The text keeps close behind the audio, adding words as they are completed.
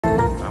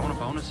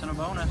bonus and a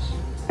bonus.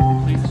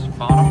 Please,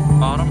 bottom,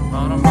 bottom,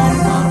 bottom, bottom,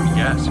 bottom.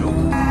 Yes. Oh.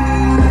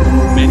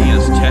 Mini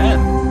is 10.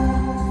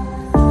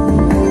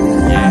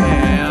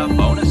 Yeah,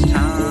 bonus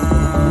time.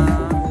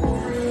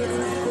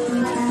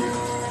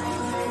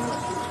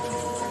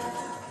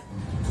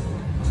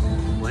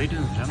 Ladies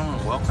and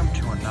gentlemen, welcome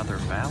to another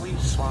Valley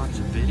Slots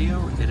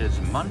video. It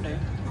is Monday.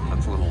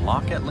 That's a little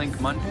Locket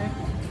Link Monday.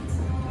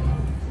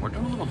 We're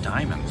doing a little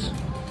diamonds.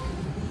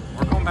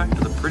 We're going back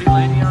to the pretty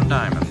lady on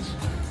diamonds.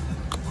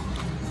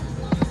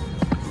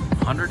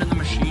 100 in the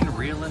machine,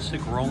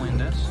 realistic rolling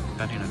this,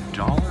 betting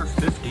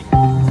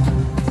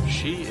 $1.50.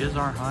 She is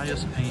our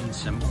highest paying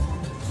symbol.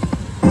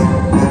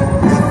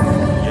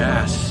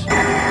 Yes. 3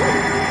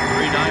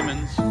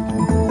 diamonds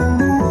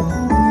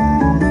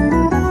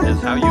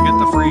is how you get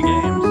the free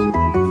games.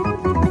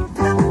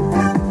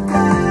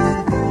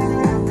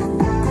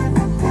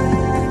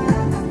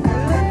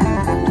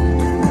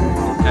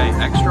 Okay,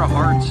 extra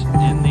hearts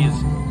in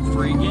these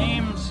free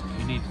games.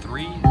 You need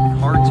 3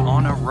 hearts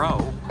on a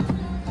row.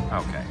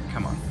 Okay,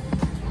 come on.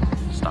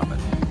 Stop it.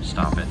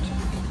 Stop it.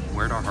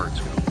 Where'd our hearts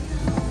go?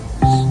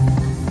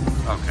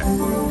 Okay,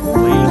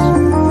 please.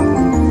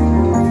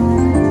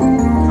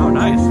 Oh,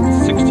 nice.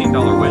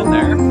 $16 win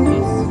there.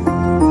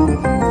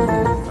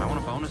 I want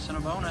a bonus and a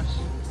bonus.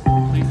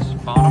 Please.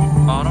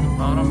 Bottom, bottom,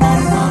 bottom,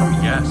 bottom, bottom.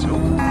 Yes. Oh.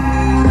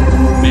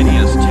 Mini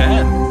is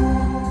 10.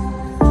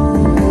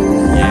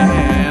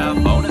 Yeah,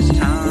 bonus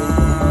time.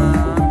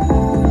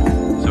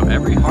 So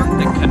every heart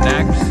that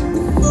connects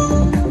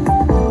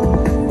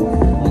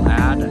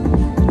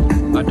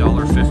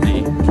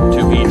 $1.50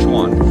 to each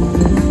one.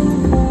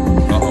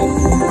 Uh-oh.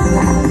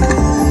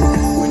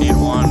 We need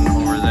one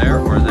over there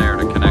or there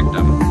to connect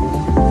them.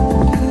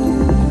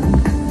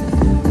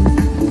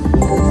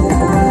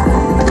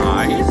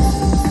 Nice.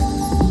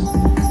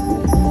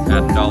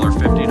 Add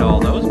 $1.50 to all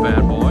those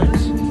bad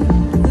boys.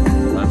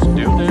 Let's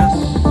do this.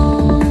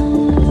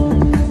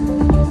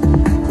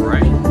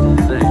 Right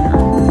there.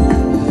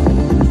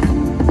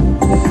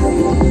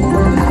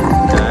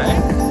 Okay.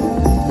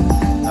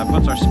 That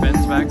puts our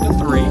spins back to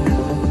 3.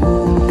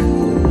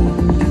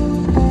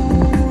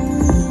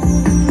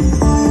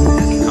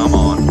 Come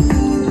on.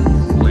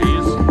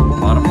 Please.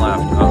 Bottom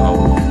left.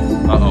 Uh-oh.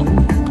 Uh-oh.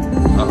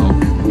 Uh-oh.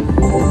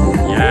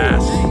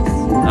 Yes.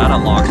 That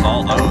unlocks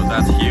all those.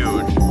 That's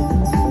huge.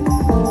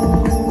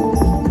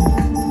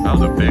 That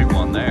was a big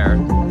one there.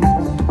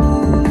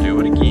 Do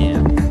it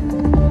again.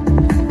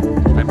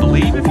 I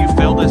believe if you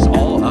fill this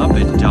all up,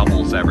 it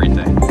doubles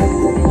everything.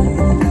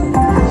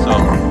 So,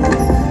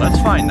 let's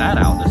find that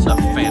out. This is a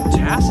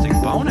fantastic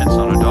bonus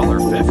on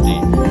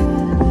 $1.50.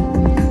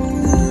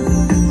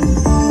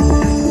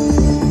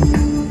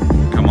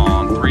 Come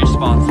on, 3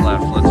 spots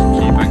left. Let's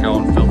keep it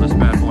going. Fill this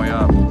bad boy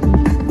up.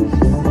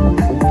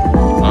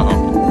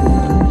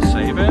 Uh-oh.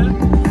 Save it.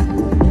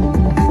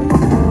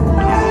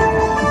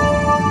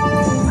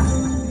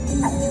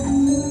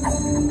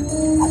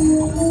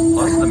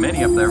 Plus the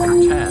mini up there for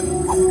 10.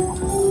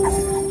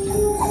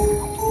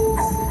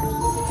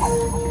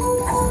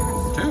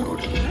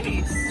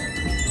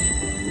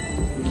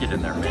 Get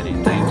in there, Mini.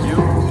 Thank you.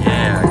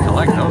 Yeah,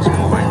 collect those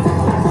coins.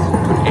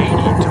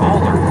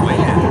 $80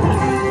 win.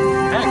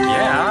 Heck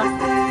yeah.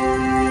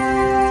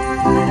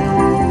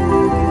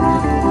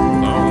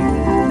 Boom.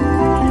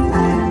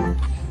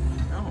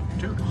 Oh,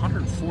 dude,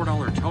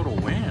 $104 total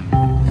win.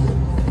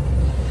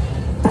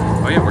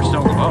 Oh yeah, we're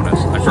still in the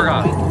bonus. I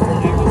forgot. I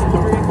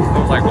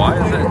was like, why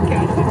is it?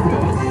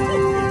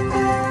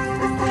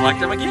 Collect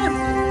them again.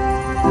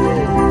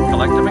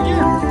 Collect them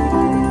again.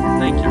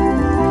 Thank you.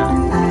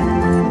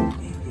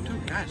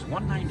 Okay.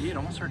 198,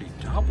 almost already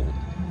doubled.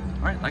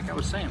 Alright, like I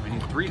was saying, we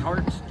need 3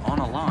 hearts on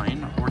a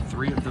line or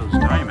 3 of those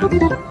diamonds.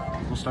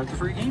 We'll start the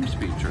free games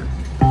feature.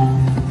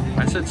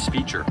 I said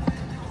speecher.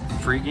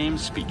 Free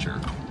games feature.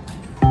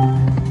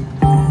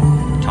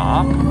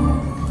 Top.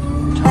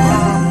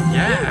 Top.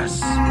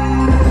 Yes.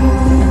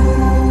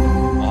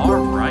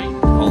 Alright.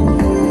 Oh.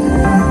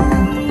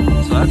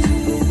 So that's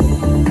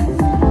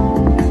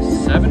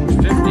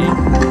 $7.50.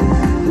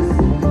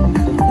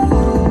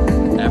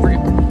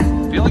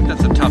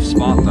 That's a tough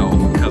spot though,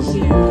 because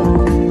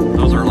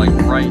those are like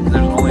right,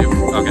 there's only,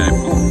 okay,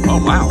 oh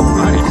wow,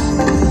 nice.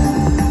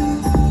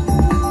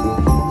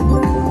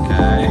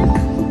 Okay.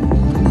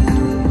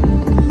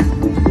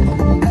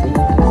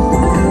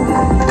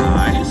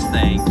 Nice,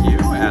 thank you.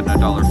 Add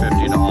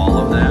 $1.50 to all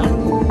of them.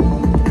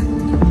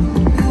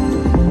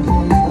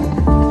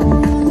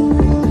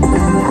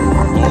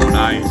 Oh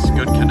nice,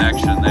 good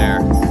connection there.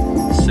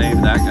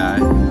 Save that guy.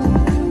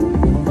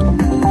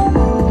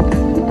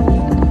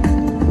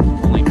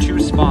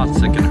 Spots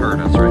that can hurt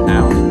us right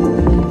now.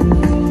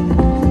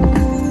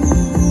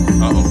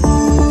 Uh-oh.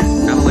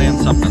 Gotta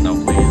land something though,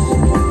 please.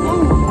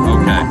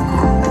 Okay.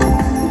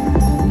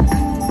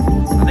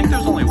 I think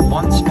there's only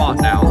one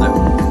spot now that,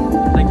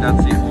 I think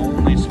that's the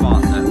only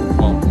spot that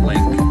won't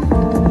link.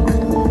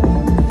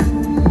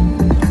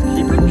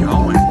 Keep it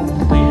going,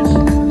 please.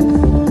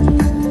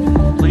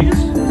 Please,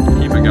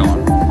 keep it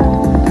going.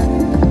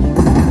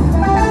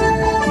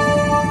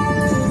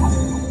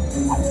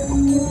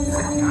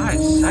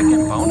 Guys,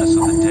 second bonus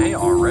of the day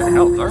already.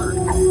 No, third.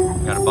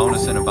 Got a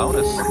bonus in a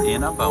bonus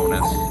in a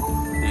bonus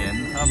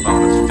in a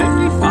bonus.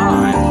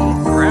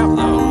 55. Grab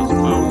those.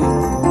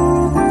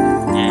 Boom.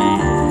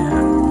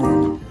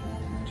 Yeah.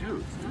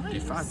 Dude,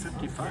 55,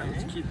 55.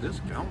 Let's keep this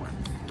going.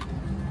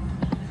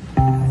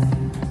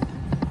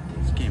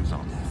 This game's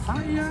on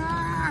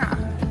fire.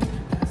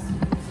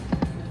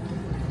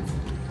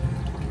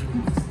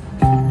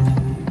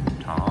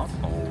 Top.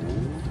 Oh.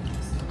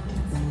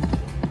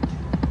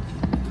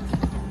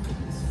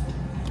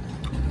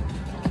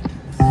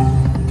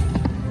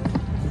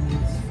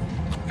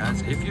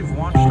 Guys, if you've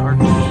watched our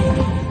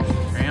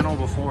channel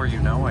before, you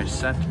know I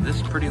set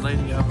this pretty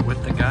lady up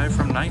with the guy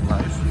from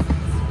Nightlife.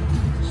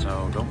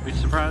 So don't be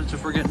surprised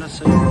if we're getting a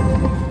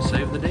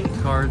save the date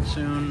card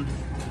soon.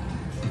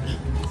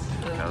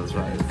 Because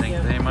I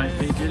think they might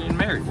be getting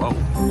married. Whoa,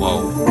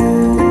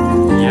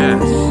 whoa.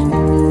 Yes.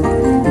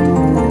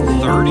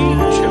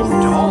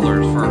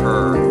 $32 for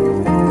her.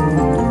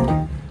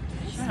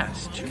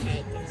 Yes, dude.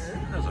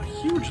 That was a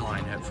huge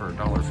line hit for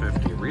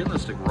 $1.50.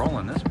 Realistic roll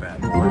in this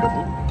bad boy.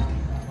 Ooh.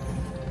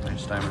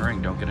 Nice diamond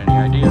ring. Don't get any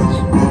ideas.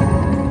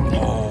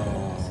 Oh.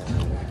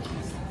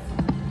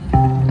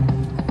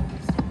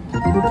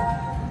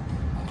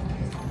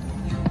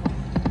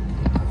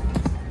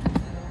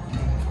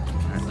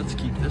 Alright, let's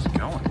keep this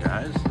going,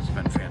 guys. This has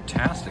been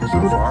fantastic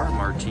so far.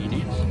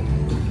 Martinis.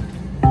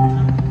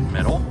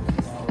 Middle.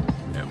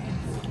 Yep.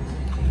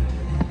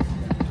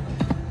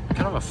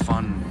 Kind of a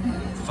fun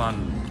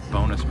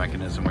bonus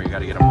mechanism where you got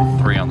to get them all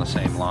three on the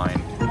same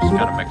line. You just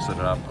got to mix it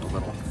up a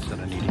little instead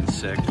of needing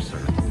 6 or...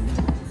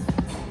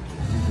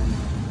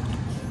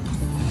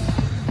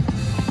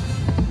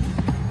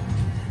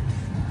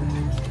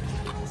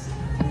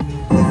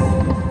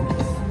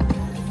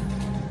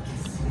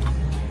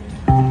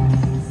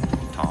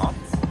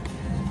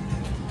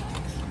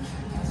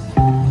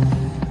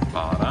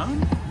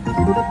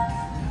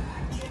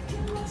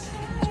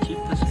 Let's keep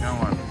this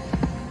going.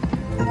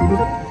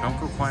 Don't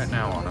go quiet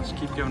now on us.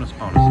 Keep giving us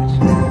bonuses.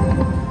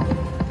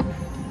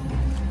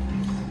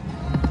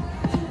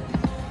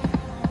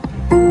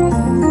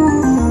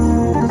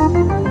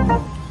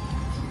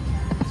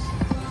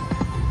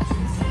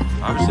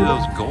 Obviously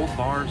those gold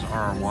bars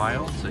are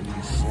wild, so you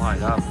can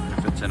slide up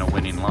if it's in a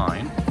winning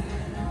line.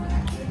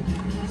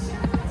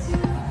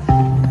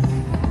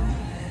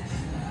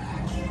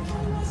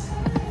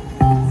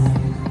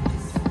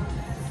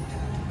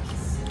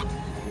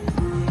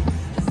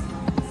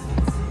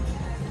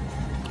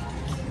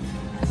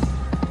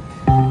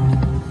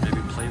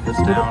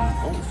 Down,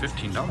 oh,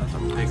 $15, that's a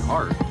big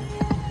heart.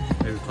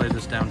 Maybe play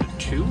this down to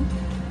 2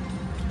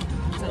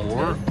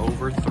 or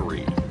over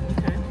 3.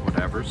 Okay.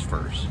 Whatever's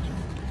first.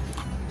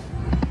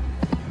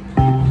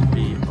 Please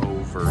be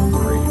over 3.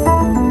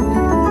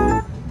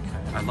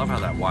 Okay. I love how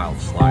that wild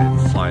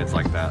slides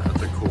like that.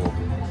 That's a cool.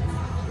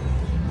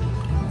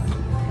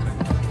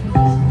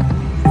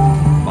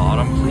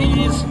 Bottom,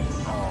 please.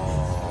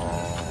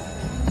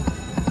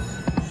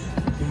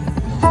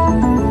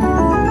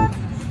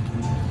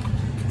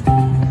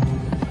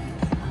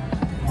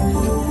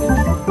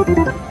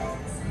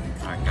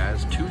 Alright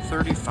guys,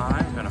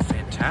 235, been a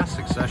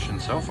fantastic session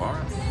so far.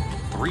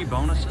 3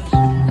 bonuses.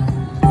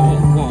 Oh,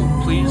 whoa,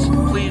 please,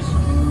 please,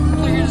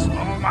 please.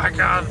 Oh my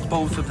god,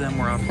 both of them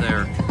were up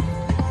there.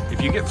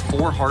 If you get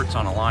 4 hearts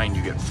on a line,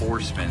 you get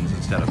 4 spins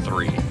instead of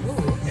 3.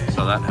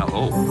 So that,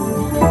 oh.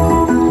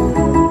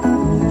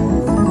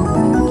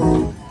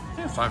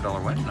 Yeah,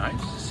 $5 win,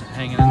 nice.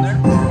 Hanging in there.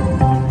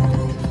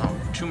 Oh,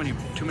 too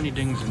many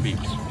dings and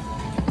beeps.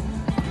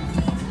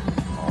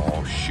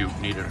 Shoot,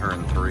 needed her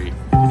in 3.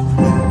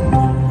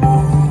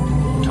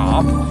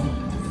 Top.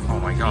 Oh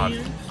my god.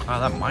 Wow,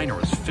 that miner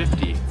was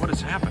 50. What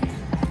is happening?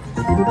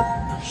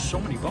 There's so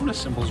many bonus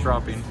symbols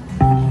dropping.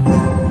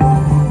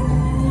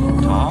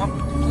 Top,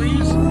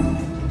 please.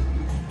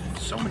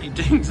 So many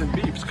dings and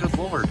beeps, good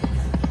lord.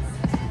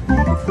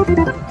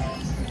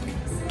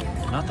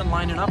 Nothing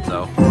lining up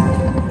though.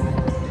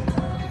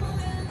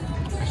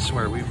 I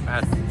swear we've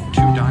had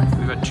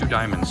 2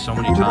 diamonds so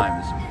many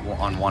times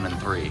on 1 and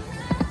 3.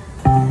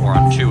 Or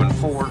on 2 and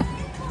 4. Okay,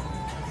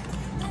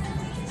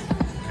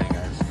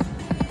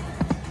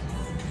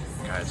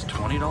 guys,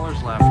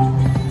 $20 left.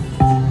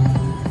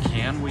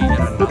 Can we get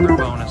another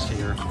bonus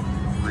here?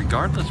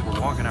 Regardless, we're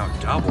walking out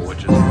double,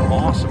 which is an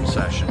awesome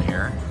session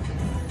here.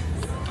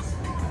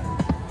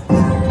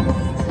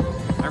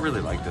 I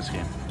really like this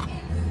game.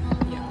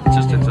 It's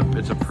just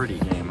it's a pretty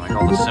game. Like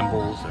all the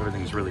symbols,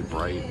 everything's really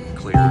bright and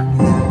clear.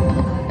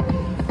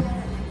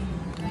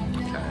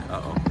 Okay,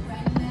 uh-oh.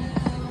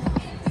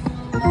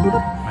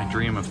 My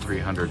dream of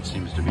 300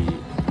 seems to be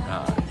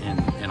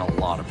in a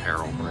lot of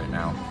peril right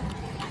now.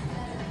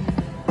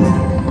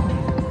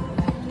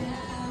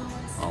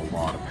 A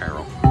lot of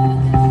peril.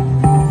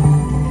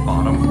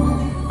 Bottom.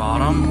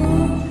 Bottom.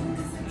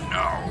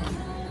 No.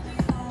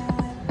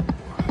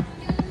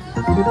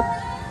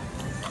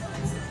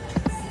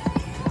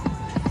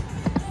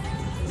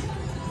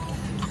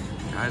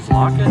 Guys,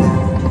 lock it.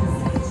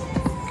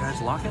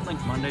 Guys, lock it like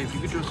Monday. If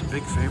you could do us a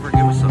big favor,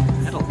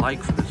 hit a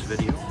like for this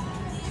video.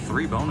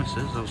 3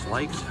 bonuses. Those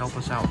likes help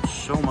us out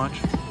so much.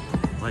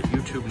 Let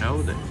YouTube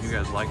know that you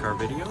guys like our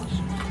videos.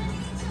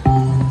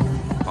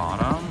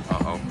 Bottom.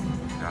 Uh-oh.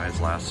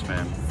 Guys, last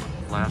spin.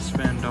 Last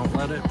spin, don't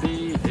let it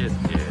be. It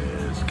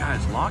is.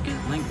 Guys, lock it,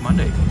 link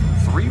Monday.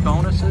 3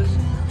 bonuses.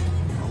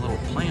 A little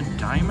playing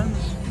diamonds.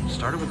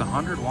 Started with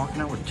 100,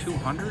 walking out with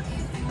 200.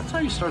 That's how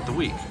you start the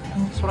week.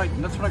 That's what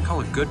I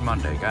call a good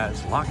Monday,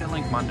 guys. Lock and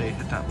link Monday.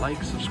 Hit that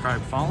like,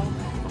 subscribe, follow.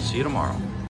 I'll see you tomorrow.